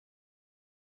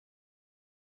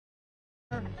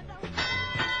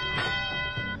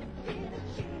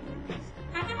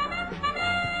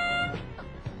multiplier.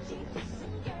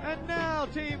 And now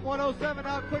Team 107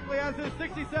 out quickly, as is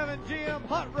 67 GM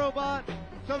Hot Robot.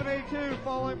 782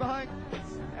 following behind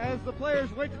as the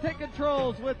players wait to take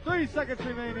controls with 3 seconds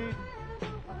remaining.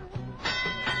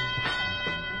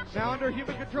 Now under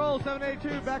human control,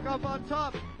 782 back up on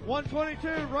top.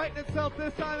 122 righting itself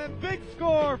this time, and big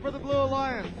score for the Blue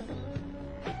Alliance.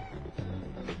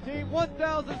 Team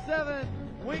 1007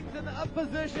 wings in the up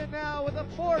position now with a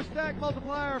 4-stack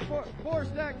multiplier,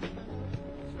 4-stack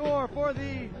score for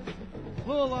the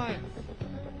Blue Alliance.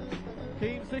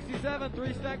 Team 67,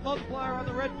 3-stack multiplier on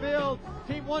the red field.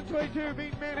 Team 122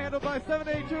 being manhandled by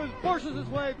 782 and forces his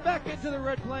way back into the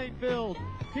red playing field.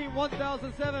 Team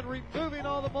 1007 removing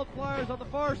all the multipliers on the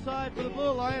far side for the Blue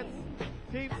Alliance.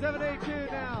 Team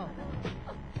 782 now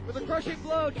with a crushing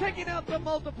blow, taking out the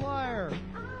multiplier.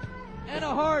 And a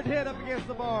hard hit up against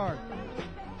the bar.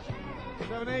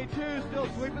 782 still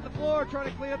sweeping the floor, trying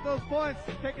to clean up those points,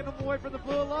 taking them away from the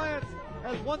Blue Alliance,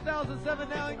 as 1007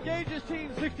 now engages Team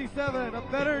 67, a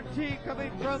veteran team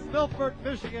coming from Milford,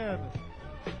 Michigan.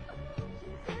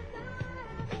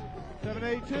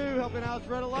 782 helping out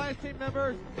Red Alliance team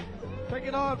members,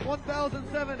 taking on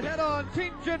 1007 head-on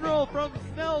Team General from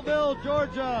Snellville,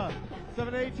 Georgia.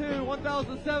 782,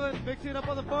 1007 mixing up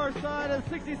on the far side, as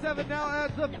 67 now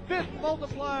adds a 5th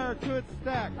multiplier to its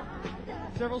stack.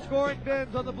 Several scoring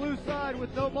bins on the blue side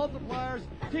with no multipliers.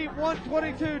 Team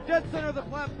 122 dead center of the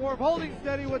platform, holding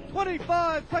steady with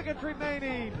 25 seconds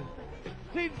remaining.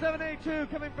 Team 782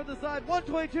 coming from the side,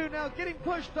 122 now getting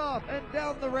pushed off and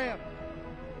down the ramp.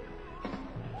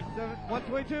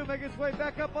 122 making its way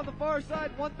back up on the far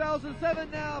side. 1007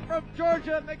 now from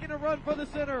Georgia making a run for the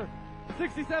center.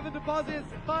 67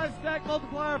 deposits 5-stack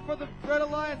multiplier for the Red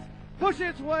Alliance, pushing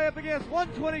its way up against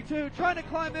 122, trying to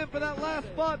climb in for that last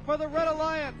spot for the Red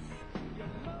Alliance.